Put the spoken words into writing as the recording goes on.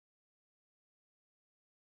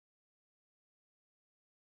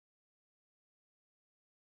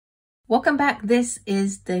Welcome back. This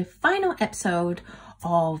is the final episode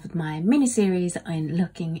of my mini-series in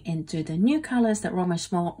looking into the new colors that Roman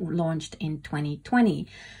Szmal launched in 2020.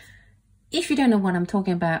 If you don't know what I'm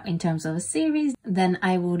talking about in terms of a series, then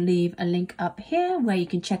I will leave a link up here where you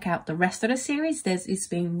can check out the rest of the series. It's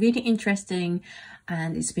been really interesting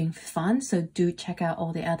and it's been fun, so do check out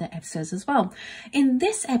all the other episodes as well. In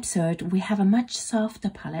this episode, we have a much softer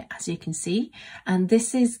palette, as you can see, and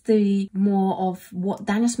this is the more of what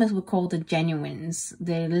Daniel Smith would call the genuines,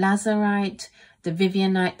 the lazurite, the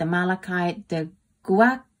vivianite, the malachite, the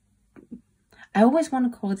I always want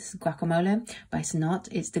to call this guacamole, but it's not.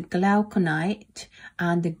 It's the glauconite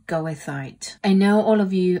and the goethite. I know all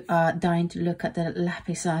of you are dying to look at the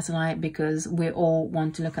lapis lazuli because we all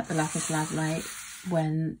want to look at the lapis lazuli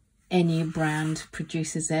when any brand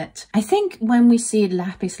produces it. I think when we see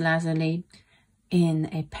lapis lazuli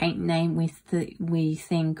in a paint name, we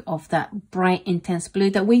think of that bright, intense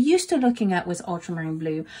blue that we're used to looking at with ultramarine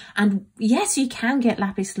blue. And yes, you can get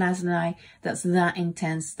lapis lazuli that's that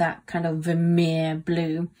intense, that kind of Vermeer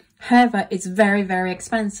blue. However, it's very, very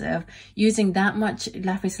expensive. Using that much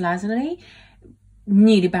lapis lazuli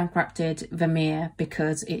nearly bankrupted Vermeer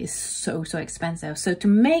because it is so expensive. So to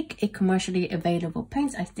make a commercially available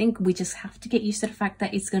paint, I think we just have to get used to the fact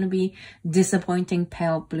that it's going to be disappointing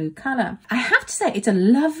pale blue color. I have to say it's a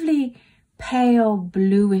lovely pale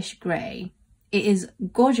bluish gray. It is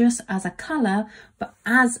gorgeous as a color, but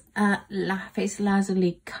as a lapis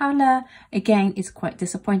lazuli color, again, it's quite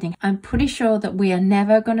disappointing. I'm pretty sure that we are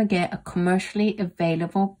never going to get a commercially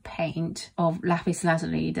available paint of lapis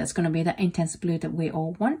lazuli that's going to be that intense blue that we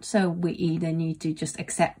all want. So we either need to just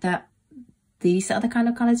accept that these are the kind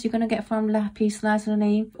of colors you're going to get from lapis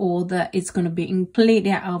lazuli, or that it's going to be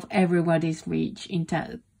completely out of everybody's reach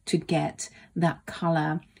to get that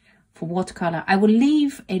color. For watercolor, I will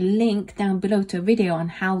leave a link down below to a video on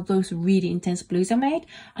how those really intense blues are made,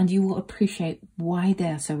 and you will appreciate why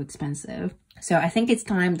they're so expensive. So I think it's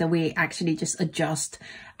time that we actually just adjust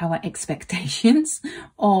our expectations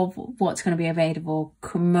of what's going to be available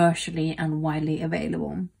commercially and widely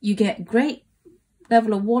available. You get great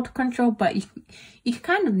level of water control, but you can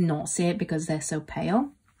kind of not see it because they're so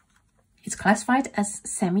pale. It's classified as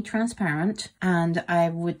semi-transparent, and I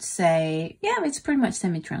would say, yeah, it's pretty much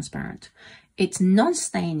semi-transparent. It's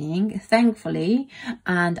non-staining, thankfully,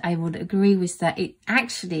 and I would agree with that. It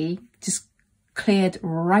actually just cleared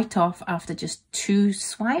right off after just 2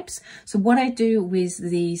 swipes. So what I do with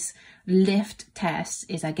these lift tests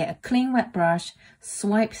is I get a clean wet brush,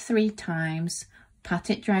 swipe 3 times,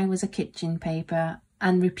 pat it dry with a kitchen paper,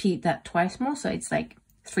 and repeat that twice more. So it's like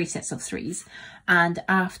 3 sets of 3s, and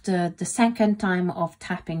after the second time of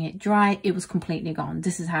tapping it dry, it was completely gone.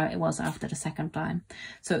 This is how it was after the second time.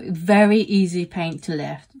 So very easy paint to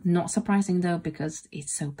lift. Not surprising though, because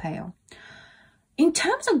it's so pale. In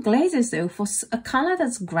terms of glazes though, for a color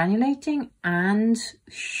that's granulating and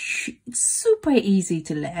it's super easy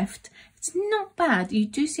to lift, it's not bad. You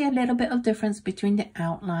do see a little bit of difference between the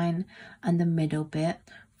outline and the middle bit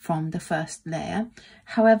from the first layer.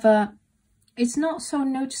 However, it's not so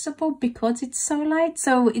noticeable because it's so light,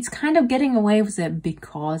 so it's kind of getting away with it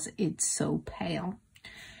because it's so pale.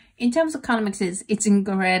 In terms of color mixes, it's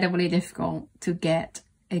incredibly difficult to get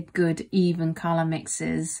a good even color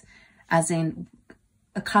mixes, as in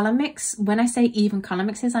a color mix. When I say even color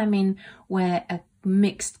mixes, I mean where a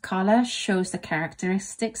mixed color shows the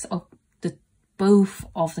characteristics of both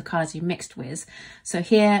of the colors you mixed with. So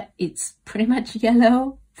here it's pretty much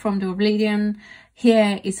yellow from the Oblivion.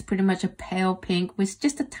 Here is pretty much a pale pink with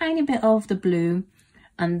just a tiny bit of the blue,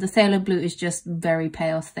 and the phthalo blue is just very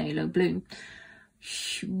pale phthalo blue.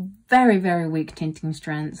 Very weak tinting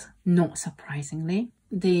strength, not surprisingly.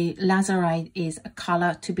 The lazurite is a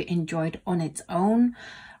color to be enjoyed on its own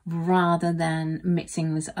rather than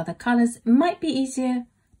mixing with other colors. It might be easier.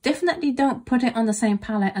 Definitely don't put it on the same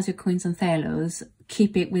palette as your queens and phthalos.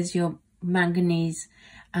 Keep it with your manganese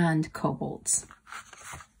and cobalts.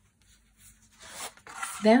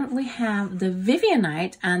 Then we have the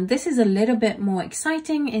Vivianite, and this is a little bit more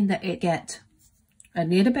exciting in that it gets a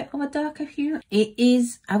little bit of a darker hue. It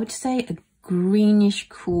is, I would say, a greenish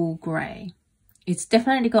cool grey. It's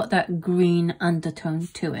definitely got that green undertone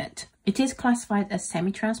to it. It is classified as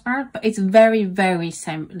semi-transparent, but it's very lightly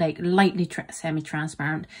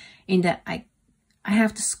semi-transparent in that I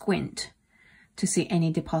have to squint to see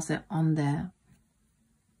any deposit on there.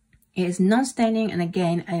 It is non-staining, and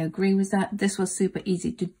again, I agree with that. This was super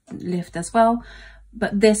easy to lift as well,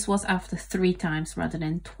 but this was after 3 times rather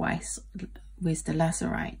than twice with the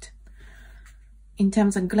lazurite. In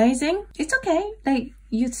terms of glazing, it's okay. Like,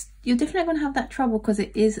 you're definitely going to have that trouble because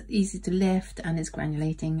it is easy to lift and it's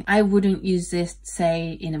granulating. I wouldn't use this,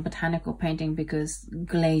 say, in a botanical painting because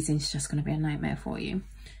glazing is just going to be a nightmare for you.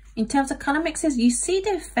 In terms of color mixes, you see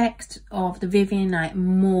the effect of the Vivianite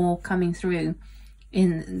more coming through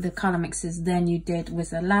in the color mixes than you did with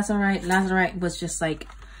the Lazurite. Lazurite was just like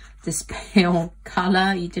this pale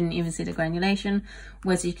color. You didn't even see the granulation,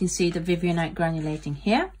 whereas you can see the Vivianite granulating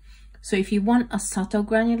here. So if you want a subtle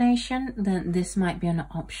granulation, then this might be an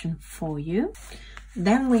option for you.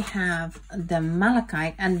 Then we have the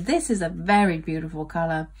Malachite, and this is a very beautiful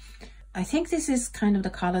color. I think this is kind of the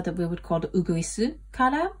color that we would call the Uguisu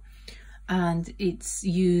color. And it's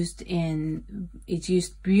used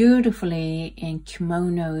beautifully in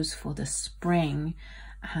kimonos for the spring,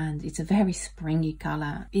 and it's a very springy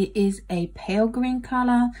color. It is a pale green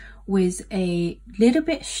color with a little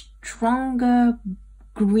bit stronger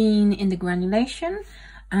green in the granulation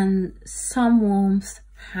and some warmth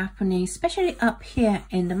happening, especially up here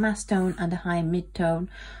in the mass tone and the high mid tone,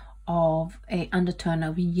 of a undertone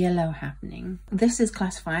of yellow happening. This is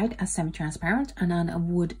classified as semi-transparent, and I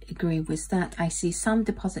would agree with that. I see some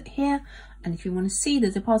deposit here, and if you want to see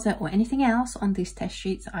the deposit or anything else on these test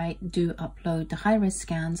sheets, I do upload the high-res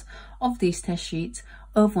scans of these test sheets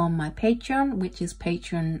over on my Patreon, which is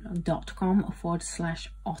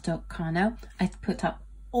patreon.com/Oto Kano. I put up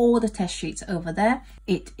all the test sheets over there.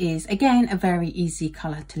 It is again a very easy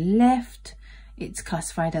color to lift. It's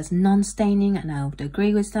classified as non-staining, and I would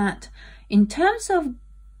agree with that. In terms of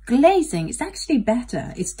glazing, it's actually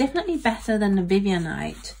better. It's definitely better than the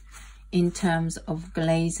Vivianite in terms of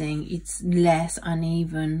glazing. It's less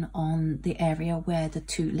uneven on the area where the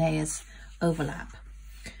two layers overlap.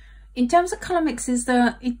 In terms of color mixes,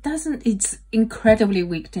 it's incredibly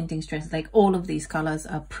weak tinting strength. Like all of these colors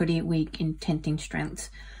are pretty weak in tinting strength.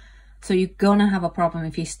 So you're gonna have a problem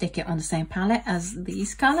if you stick it on the same palette as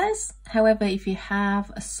these colors. However, if you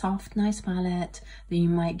have a soft, nice palette, then you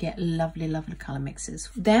might get lovely, lovely color mixes.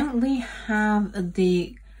 Then we have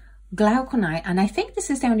the Glauconite, and I think this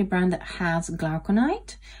is the only brand that has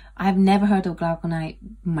Glauconite. I've never heard of Glauconite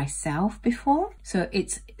myself before, so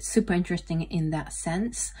it's super interesting in that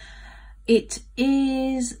sense. It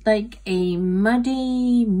is like a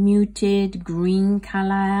muddy, muted green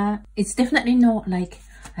color. It's definitely not like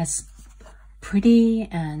as pretty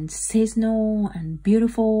and seasonal and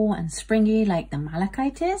beautiful and springy like the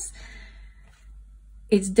Malachite is.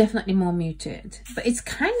 It's definitely more muted, but it's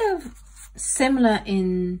kind of similar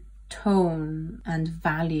in tone and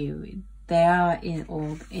value. They are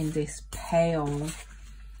all in this pale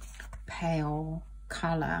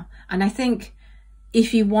color, and I think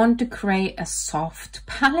if you want to create a soft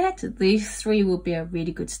palette, these three will be a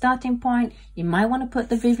really good starting point. You might want to put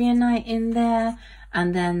the Vivianite in there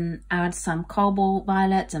and then add some cobalt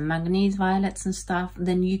violets and manganese violets and stuff.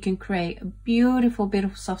 Then you can create a beautiful,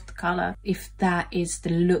 beautiful soft color if that is the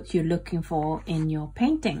look you're looking for in your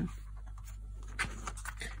painting.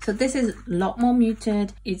 So this is a lot more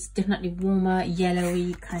muted. It's definitely warmer,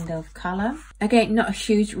 yellowy kind of color. Again, not a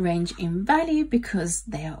huge range in value because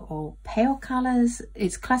they are all pale colors.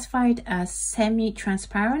 It's classified as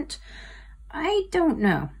semi-transparent. I don't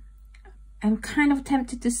know. I'm kind of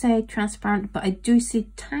tempted to say transparent, but I do see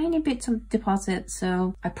tiny bits of deposit,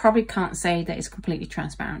 so I probably can't say that it's completely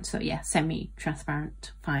transparent. So yeah,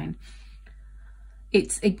 semi-transparent, fine.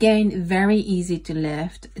 It's again very easy to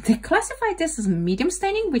lift. They classify this as medium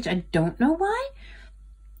staining, which I don't know why,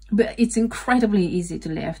 but it's incredibly easy to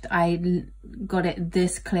lift. I got it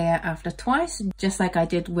this clear after twice, just like I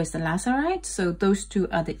did with the Lazurite. So those two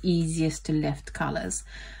are the easiest to lift colors.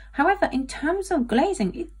 However, in terms of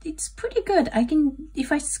glazing, it's pretty good.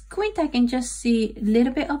 If I squint, I can just see a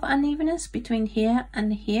little bit of unevenness between here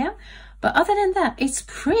and here. But other than that, it's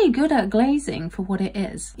pretty good at glazing for what it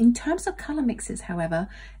is. In terms of color mixes, however,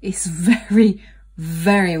 it's very,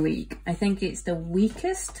 very weak. I think it's the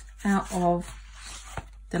weakest out of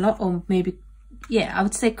the lot, or maybe, yeah, I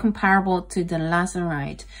would say comparable to the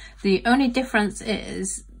Lazurite. The only difference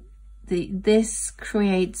is this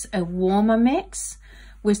creates a warmer mix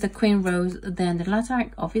with the Queen Rose than the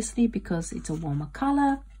Lazurite, obviously, because it's a warmer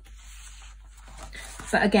color.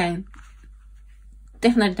 But again,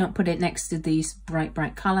 definitely don't put it next to these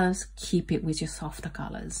bright colors. Keep it with your softer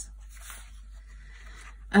colors.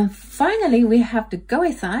 And finally, we have the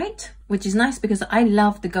Goethite, which is nice because I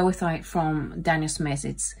love the Goethite from Daniel Smith.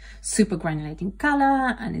 It's super granulating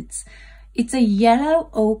color, and it's a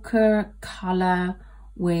yellow ochre color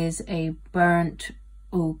with a burnt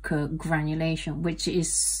ochre granulation, which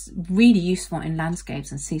is really useful in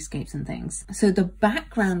landscapes and seascapes and things. So the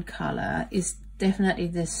background color is definitely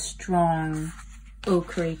this strong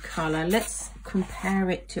ochre color. Let's compare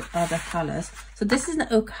it to other colors. So this is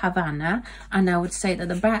the Oak Havana, and I would say that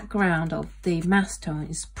the background of the mass tone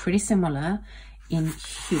is pretty similar in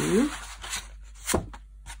hue.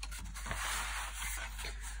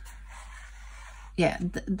 Yeah,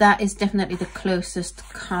 that is definitely the closest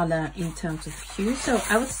color in terms of hue. So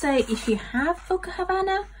I would say if you have Oak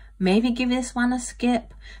Havana, maybe give this one a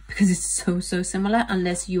skip because it's so similar,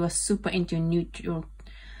 unless you are super into neutral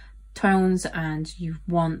tones and you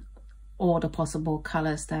want all the possible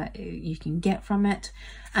colors that you can get from it.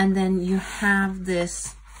 And then you have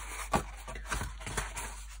this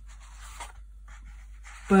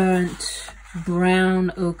burnt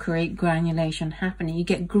brown ochre granulation happening. You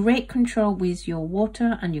get great control with your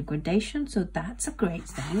water and your gradation, so that's a great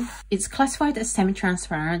thing. It's classified as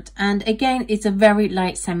semi-transparent, and again, it's a very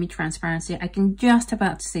light semi-transparency. I can just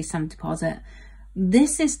about see some deposit.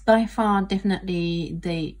 This is by far definitely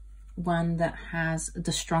the one that has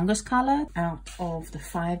the strongest color out of the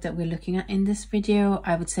 5 that we're looking at in this video.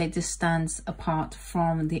 I would say this stands apart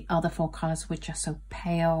from the other 4 colors, which are so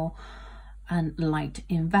pale and light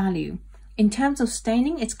in value. In terms of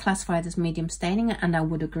staining, it's classified as medium staining, and I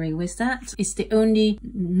would agree with that. It's the only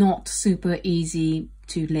not super easy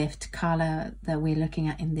to lift color that we're looking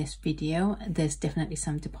at in this video. There's definitely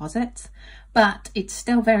some deposits, but it's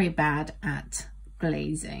still very bad at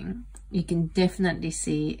glazing. You can definitely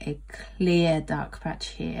see a clear dark patch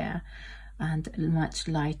here and a much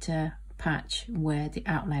lighter patch where the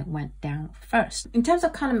outline went down first. In terms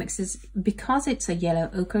of color mixes, because it's a yellow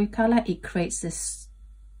ochre color, it creates this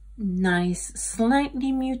nice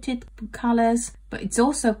slightly muted colors, but it's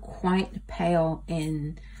also quite pale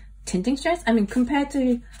in tinting strengths. I mean, compared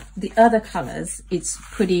to the other colors, it's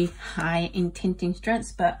pretty high in tinting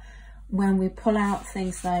strengths, but when we pull out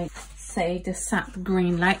things like, say, the sap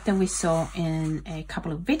green light that we saw in a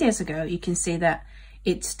couple of videos ago, you can see that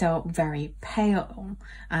it's still very pale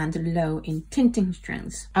and low in tinting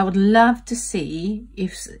strengths. I would love to see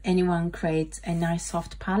if anyone creates a nice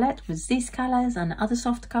soft palette with these colors and other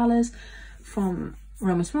soft colors from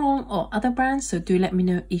Roman Szmal or other brands, so do let me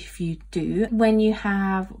know if you do. When you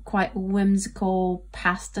have quite whimsical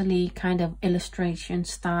pastel-y kind of illustration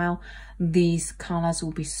style, these colors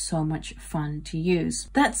will be so much fun to use.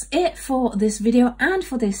 That's it for this video and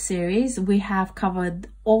for this series. We have covered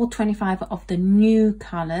all 25 of the new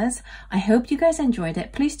colors. I hope you guys enjoyed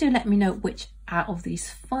it. Please do let me know which out of these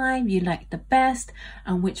 5 you liked the best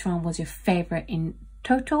and which one was your favorite in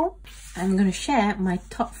total. I'm going to share my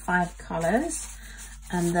top 5 colors,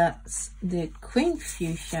 and that's the Queen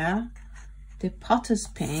Fuchsia, the Potter's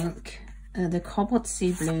Pink, the Cobalt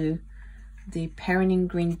Sea Blue, the Perrine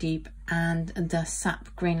Green Deep, and the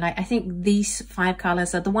Sap Green Light. I think these 5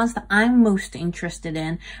 colors are the ones that I'm most interested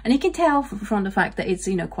in, and you can tell from the fact that it's,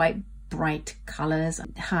 you know, quite bright colors,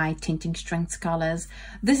 high tinting strength colors.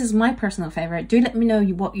 This is my personal favorite. Do let me know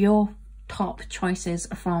what your top choices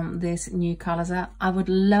from these new colors are. I would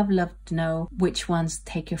love to know which ones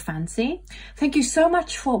take your fancy. Thank you so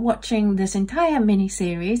much for watching this entire mini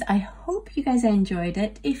series. I hope you guys enjoyed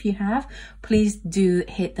it. If you have, please do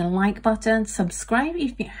hit the like button, subscribe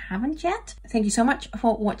if you haven't yet. Thank you so much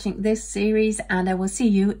for watching this series, and I will see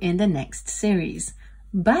you in the next series.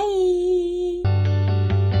 Bye.